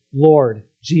sovereign Lord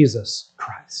Jesus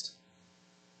Christ.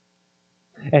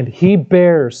 And He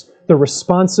bears the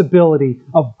responsibility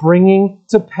of bringing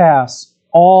to pass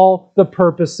all the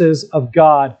purposes of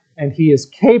God, and He is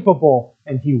capable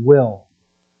and He will.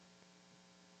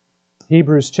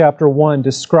 Hebrews chapter 1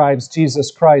 describes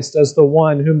Jesus Christ as the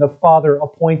one whom the Father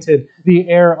appointed the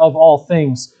heir of all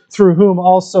things, through whom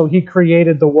also He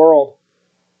created the world.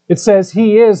 It says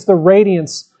He is the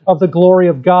radiance of the glory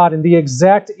of God and the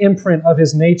exact imprint of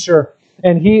His nature,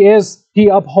 and He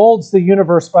upholds the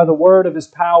universe by the word of His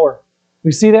power.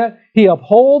 We see that? He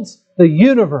upholds the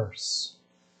universe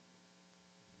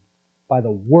by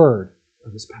the word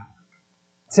of His power.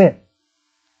 That's it.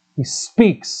 He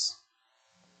speaks.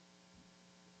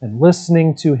 And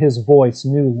listening to His voice,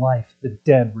 new life the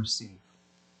dead receive.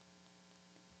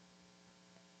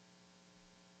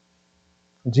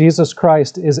 Jesus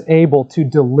Christ is able to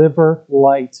deliver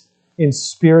light in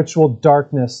spiritual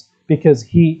darkness because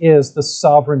He is the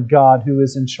sovereign God who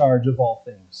is in charge of all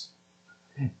things.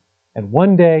 And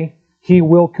one day, He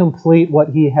will complete what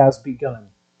He has begun.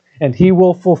 And He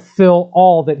will fulfill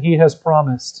all that He has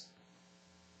promised.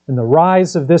 And the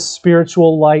rise of this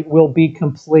spiritual light will be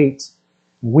complete.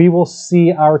 We will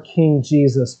see our King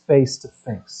Jesus face to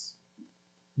face.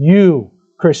 You,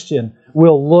 Christian,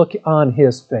 will look on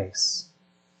His face.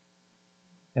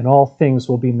 And all things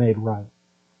will be made right.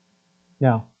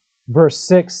 Now, verse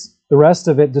 6, the rest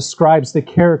of it describes the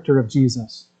character of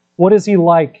Jesus. What is He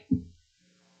like?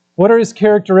 What are His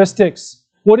characteristics?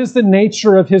 What is the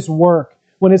nature of His work?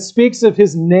 When it speaks of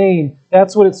His name,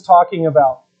 that's what it's talking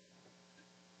about.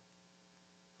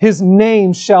 His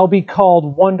name shall be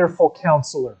called Wonderful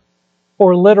Counselor,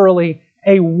 or literally,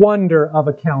 a wonder of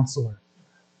a counselor.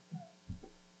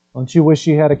 Don't you wish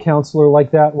you had a counselor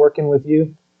like that working with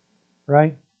you?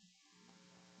 Right?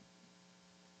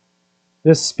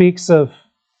 This speaks of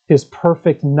His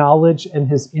perfect knowledge and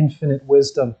His infinite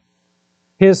wisdom.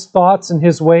 His thoughts and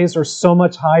His ways are so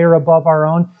much higher above our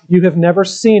own. You have never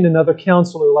seen another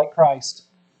counselor like Christ.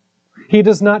 He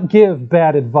does not give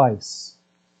bad advice.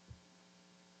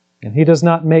 And He does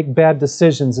not make bad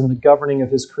decisions in the governing of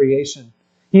His creation.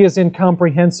 He is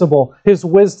incomprehensible. His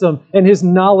wisdom and His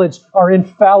knowledge are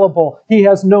infallible. He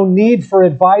has no need for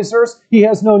advisors. He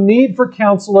has no need for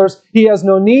counselors. He has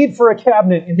no need for a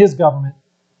cabinet in His government.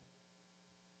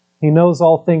 He knows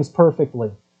all things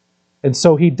perfectly. And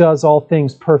so He does all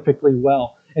things perfectly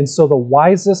well. And so the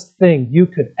wisest thing you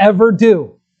could ever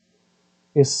do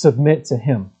is submit to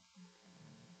Him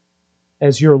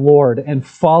as your Lord and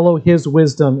follow His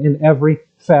wisdom in every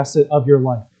facet of your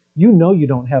life. You know you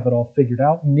don't have it all figured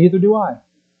out, and neither do I.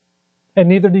 And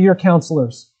neither do your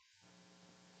counselors.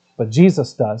 But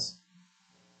Jesus does.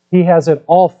 He has it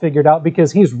all figured out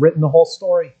because He's written the whole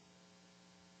story.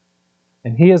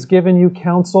 And He has given you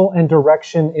counsel and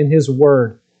direction in His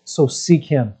Word. So seek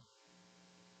Him.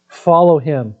 Follow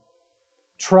Him.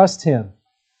 Trust Him.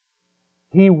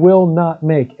 He will not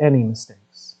make any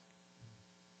mistakes.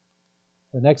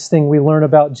 The next thing we learn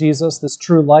about Jesus, this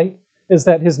true light, is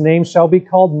that His name shall be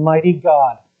called Mighty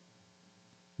God.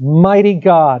 Mighty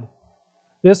God.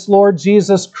 This Lord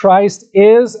Jesus Christ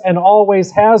is and always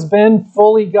has been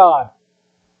fully God.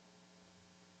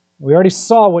 We already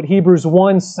saw what Hebrews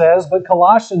 1 says, but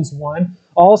Colossians 1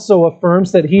 also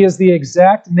affirms that He is the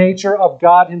exact nature of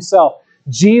God Himself.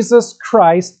 Jesus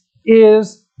Christ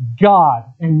is God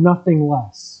and nothing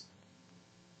less.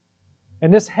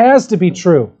 And this has to be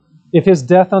true if His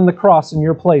death on the cross in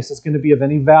your place is going to be of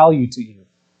any value to you.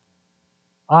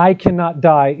 I cannot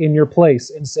die in your place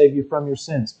and save you from your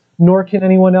sins, nor can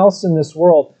anyone else in this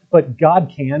world, but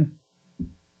God can.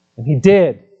 And He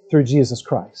did through Jesus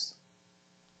Christ.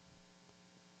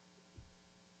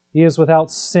 He is without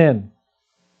sin.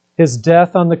 His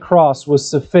death on the cross was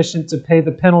sufficient to pay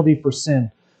the penalty for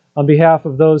sin on behalf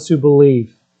of those who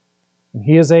believe. And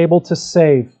He is able to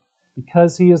save.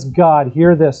 Because He is God,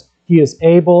 hear this, He is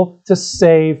able to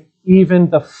save even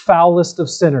the foulest of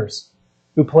sinners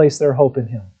who place their hope in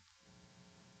Him.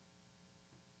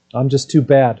 I'm just too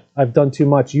bad. I've done too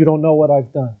much. You don't know what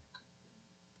I've done.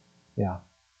 Yeah.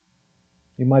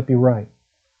 You might be right,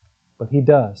 but He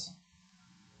does.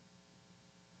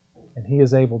 And He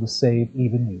is able to save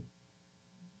even you.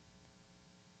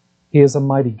 He is a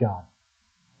mighty God.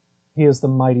 He is the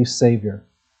mighty Savior.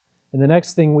 And the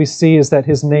next thing we see is that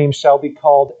His name shall be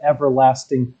called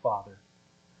Everlasting Father.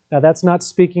 Now, that's not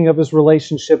speaking of His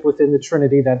relationship within the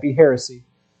Trinity. That'd be heresy.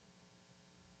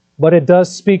 But it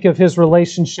does speak of His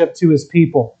relationship to His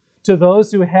people. To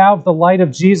those who have the light of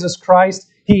Jesus Christ,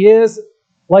 He is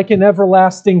like an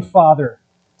everlasting Father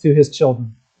to His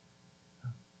children.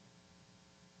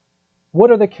 What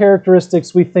are the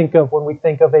characteristics we think of when we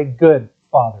think of a good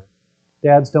Father?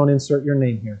 Dads, don't insert your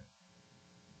name here.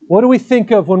 What do we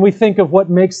think of when we think of what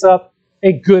makes up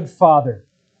a good Father?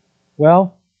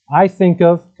 Well, I think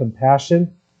of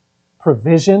compassion,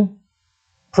 provision,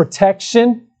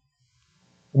 protection,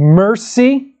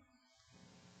 mercy,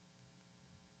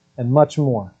 and much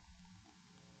more.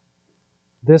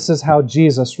 This is how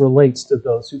Jesus relates to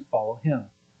those who follow Him.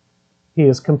 He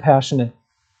is compassionate.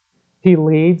 He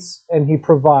leads and He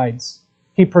provides.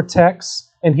 He protects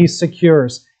and He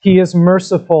secures. He is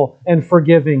merciful and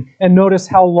forgiving. And notice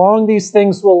how long these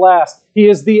things will last. He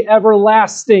is the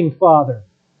everlasting Father,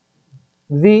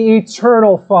 the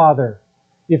eternal Father.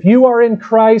 If you are in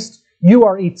Christ, you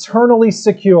are eternally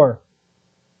secure.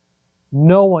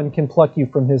 No one can pluck you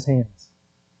from His hands.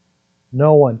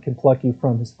 No one can pluck you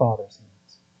from His Father's hands.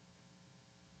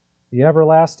 The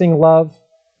everlasting love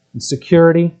and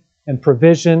security and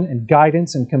provision and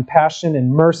guidance and compassion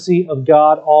and mercy of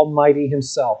God Almighty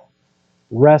Himself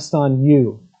rest on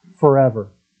you forever,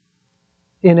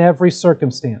 in every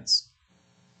circumstance,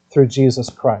 through Jesus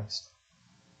Christ.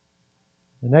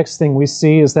 The next thing we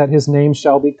see is that His name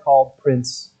shall be called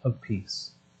Prince of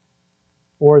Peace,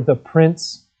 or the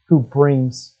Prince who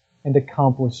brings and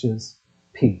accomplishes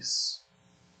peace.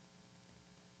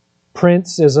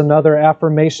 Prince is another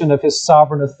affirmation of His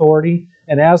sovereign authority,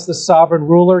 and as the sovereign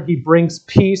ruler, He brings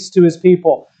peace to His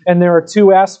people. And there are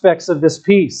two aspects of this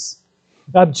peace.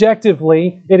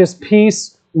 Objectively, it is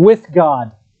peace with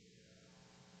God.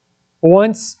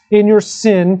 Once in your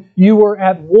sin, you were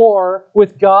at war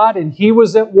with God and He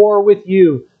was at war with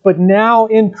you. But now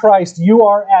in Christ, you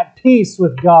are at peace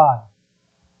with God.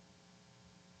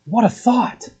 What a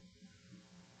thought!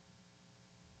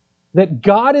 That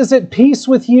God is at peace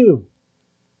with you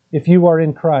if you are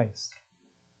in Christ.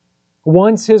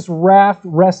 Once His wrath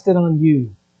rested on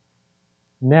you,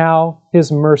 now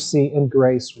His mercy and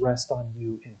grace rest on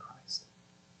you in Christ.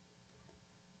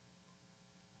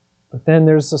 But then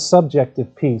there's a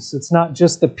subjective peace. It's not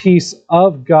just the peace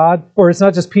of God, or it's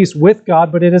not just peace with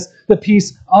God, but it is the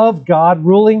peace of God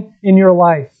ruling in your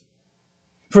life.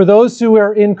 For those who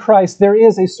are in Christ, there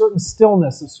is a certain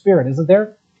stillness of spirit, isn't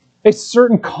there? A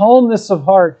certain calmness of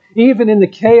heart, even in the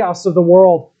chaos of the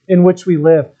world in which we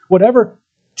live. Whatever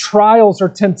trials or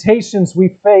temptations we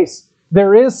face,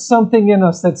 there is something in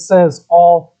us that says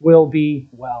all will be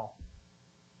well.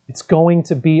 It's going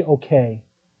to be okay,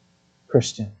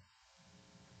 Christian.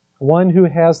 One who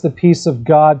has the peace of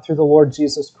God through the Lord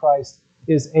Jesus Christ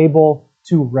is able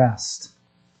to rest.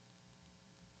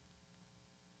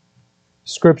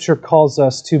 Scripture calls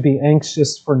us to be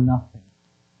anxious for nothing,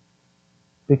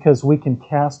 because we can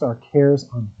cast our cares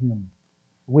on Him.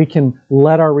 We can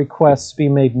let our requests be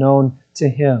made known to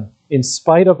Him. In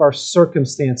spite of our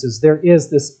circumstances, there is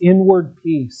this inward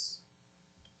peace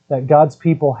that God's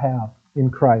people have in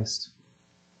Christ.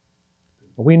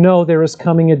 We know there is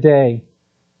coming a day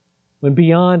when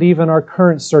beyond even our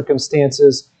current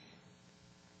circumstances,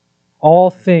 all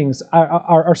things,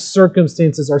 our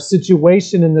circumstances, our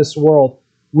situation in this world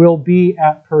will be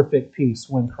at perfect peace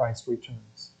when Christ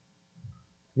returns.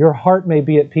 Your heart may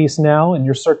be at peace now and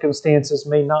your circumstances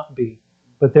may not be,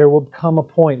 but there will come a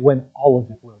point when all of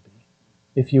it will be,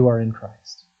 if you are in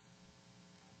Christ.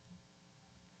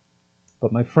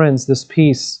 But my friends, this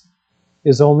peace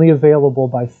is only available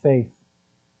by faith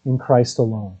in Christ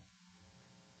alone.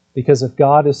 Because if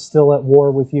God is still at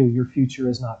war with you, your future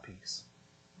is not peace.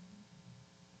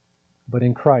 But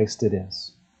in Christ it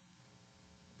is.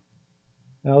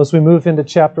 Now, as we move into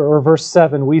verse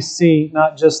 7, we see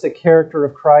not just the character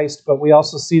of Christ, but we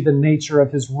also see the nature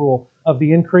of His rule. Of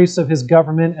the increase of His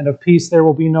government and of peace there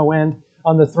will be no end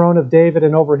on the throne of David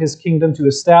and over His kingdom, to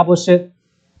establish it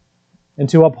and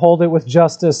to uphold it with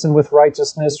justice and with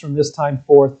righteousness from this time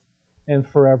forth and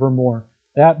forevermore.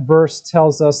 That verse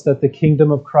tells us that the kingdom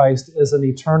of Christ is an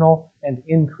eternal and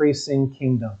increasing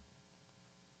kingdom,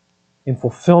 in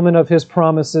fulfillment of His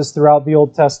promises throughout the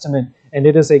Old Testament. And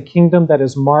it is a kingdom that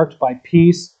is marked by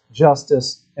peace,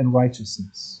 justice, and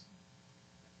righteousness.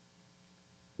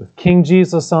 With King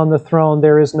Jesus on the throne,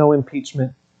 there is no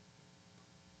impeachment.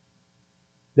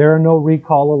 There are no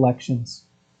recall elections.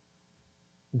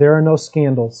 There are no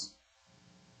scandals.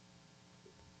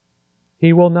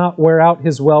 He will not wear out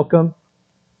his welcome.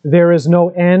 There is no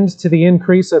end to the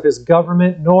increase of his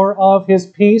government, nor of his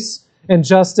peace and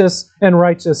justice and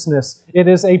righteousness. It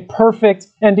is a perfect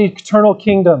and eternal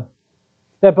kingdom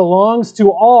that belongs to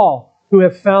all who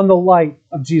have found the light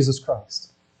of Jesus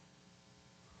Christ.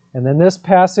 And then this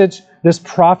passage, this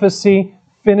prophecy,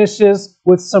 finishes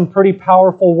with some pretty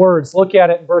powerful words. Look at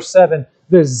it in verse 7.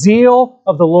 The zeal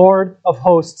of the Lord of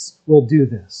hosts will do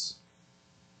this.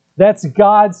 That's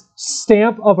God's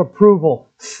stamp of approval,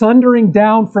 thundering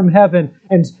down from heaven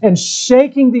and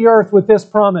shaking the earth with this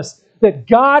promise that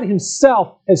God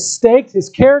himself has staked his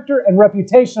character and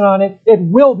reputation on it. It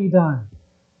will be done.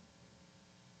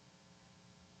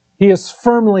 He is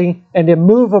firmly and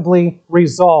immovably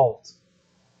resolved.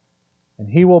 And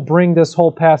he will bring this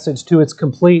whole passage to its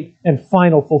complete and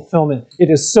final fulfillment. It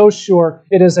is so sure,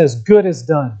 it is as good as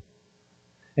done.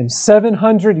 And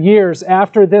 700 years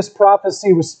after this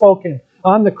prophecy was spoken,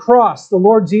 on the cross, the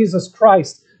Lord Jesus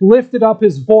Christ lifted up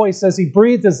his voice as he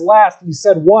breathed his last. And he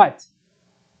said, what?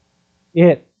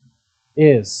 It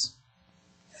is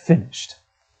finished.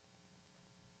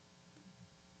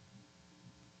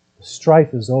 The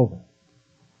strife is over.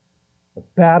 The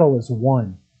battle is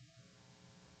won.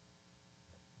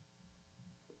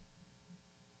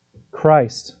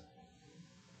 Christ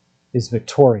is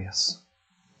victorious.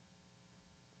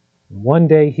 One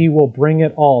day he will bring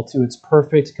it all to its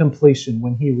perfect completion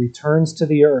when he returns to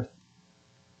the earth.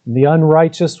 And the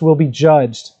unrighteous will be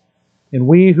judged, and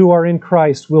we who are in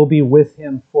Christ will be with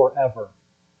him forever.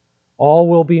 All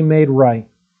will be made right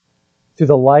through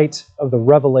the light of the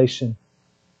revelation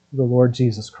of the Lord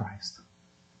Jesus Christ.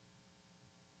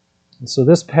 And so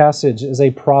this passage is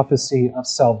a prophecy of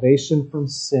salvation from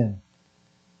sin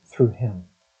through him.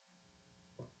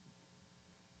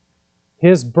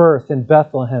 His birth in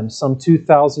Bethlehem some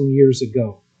 2,000 years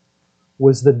ago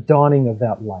was the dawning of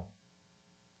that light.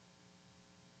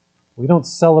 We don't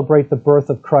celebrate the birth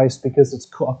of Christ because it's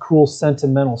a cool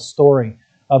sentimental story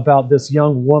about this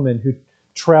young woman who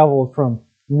traveled from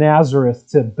Nazareth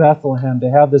to Bethlehem to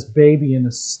have this baby in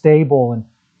a stable.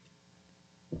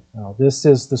 No, this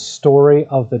is the story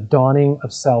of the dawning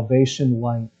of salvation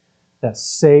light that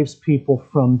saves people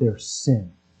from their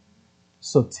sin.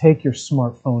 So take your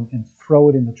smartphone and throw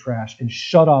it in the trash and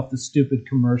shut off the stupid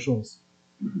commercials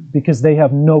because they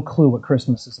have no clue what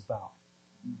Christmas is about.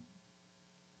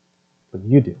 But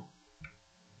you do.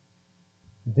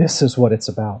 This is what it's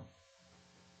about.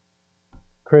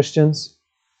 Christians,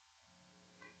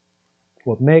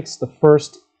 what makes the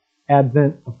first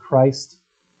advent of Christ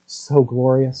so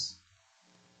glorious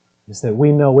is that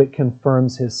we know it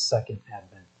confirms his second advent.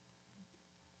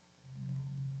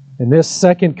 And this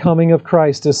second coming of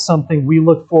Christ is something we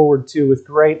look forward to with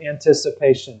great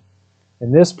anticipation.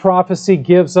 And this prophecy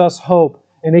gives us hope,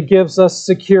 and it gives us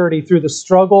security through the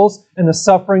struggles and the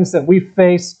sufferings that we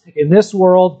face in this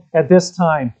world at this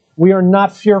time. We are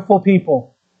not fearful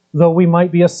people, though we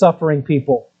might be a suffering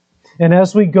people. And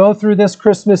as we go through this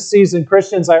Christmas season,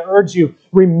 Christians, I urge you,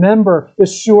 remember the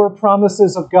sure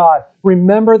promises of God.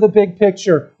 Remember the big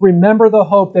picture. Remember the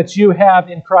hope that you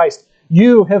have in Christ.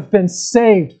 You have been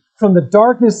saved from the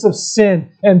darkness of sin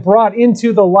and brought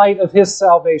into the light of his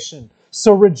salvation.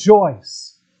 So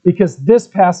rejoice, because this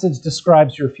passage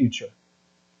describes your future.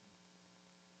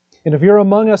 And if you're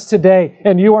among us today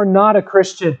and you are not a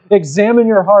Christian, examine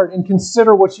your heart and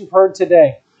consider what you've heard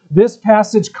today. This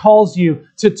passage calls you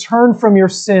to turn from your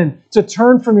sin, to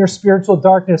turn from your spiritual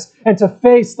darkness, and to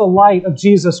face the light of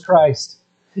Jesus Christ.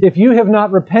 If you have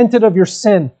not repented of your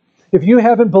sin, if you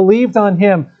haven't believed on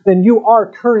him, then you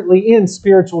are currently in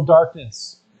spiritual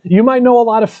darkness. You might know a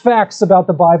lot of facts about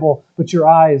the Bible, but your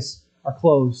eyes are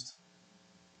closed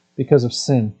because of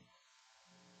sin.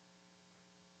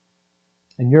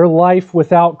 And your life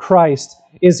without Christ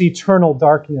is eternal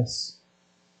darkness.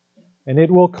 And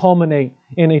it will culminate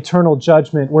in eternal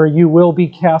judgment where you will be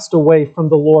cast away from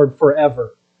the Lord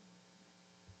forever.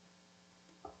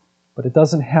 But it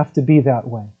doesn't have to be that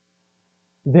way.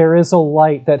 There is a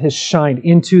light that has shined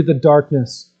into the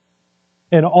darkness.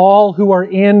 And all who are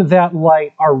in that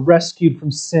light are rescued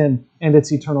from sin and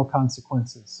its eternal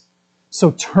consequences.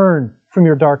 So turn from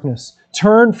your darkness.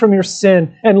 Turn from your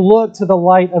sin and look to the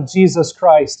light of Jesus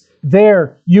Christ.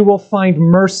 There you will find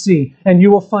mercy, and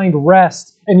you will find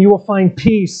rest, and you will find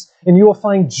peace, and you will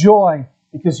find joy,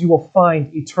 because you will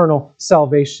find eternal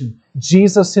salvation.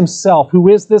 Jesus himself, who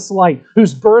is this light,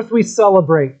 whose birth we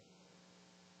celebrate,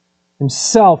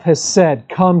 himself has said,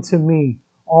 "Come to me,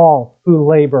 all who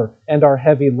labor and are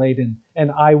heavy laden,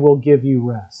 and I will give you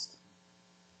rest."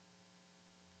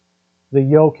 The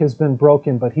yoke has been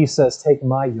broken, but he says, take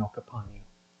my yoke upon you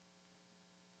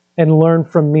and learn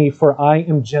from me, for I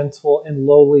am gentle and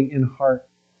lowly in heart,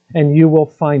 and you will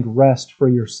find rest for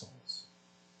your souls.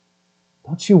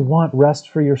 Don't you want rest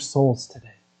for your souls today?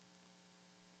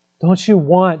 Don't you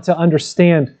want to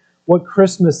understand what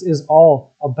Christmas is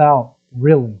all about,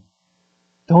 really?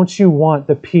 Don't you want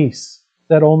the peace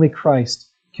that only Christ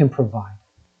can provide?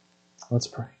 Let's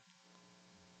pray.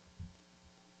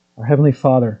 Our Heavenly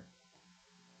Father,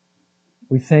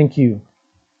 we thank you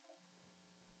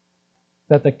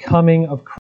that the coming of Christ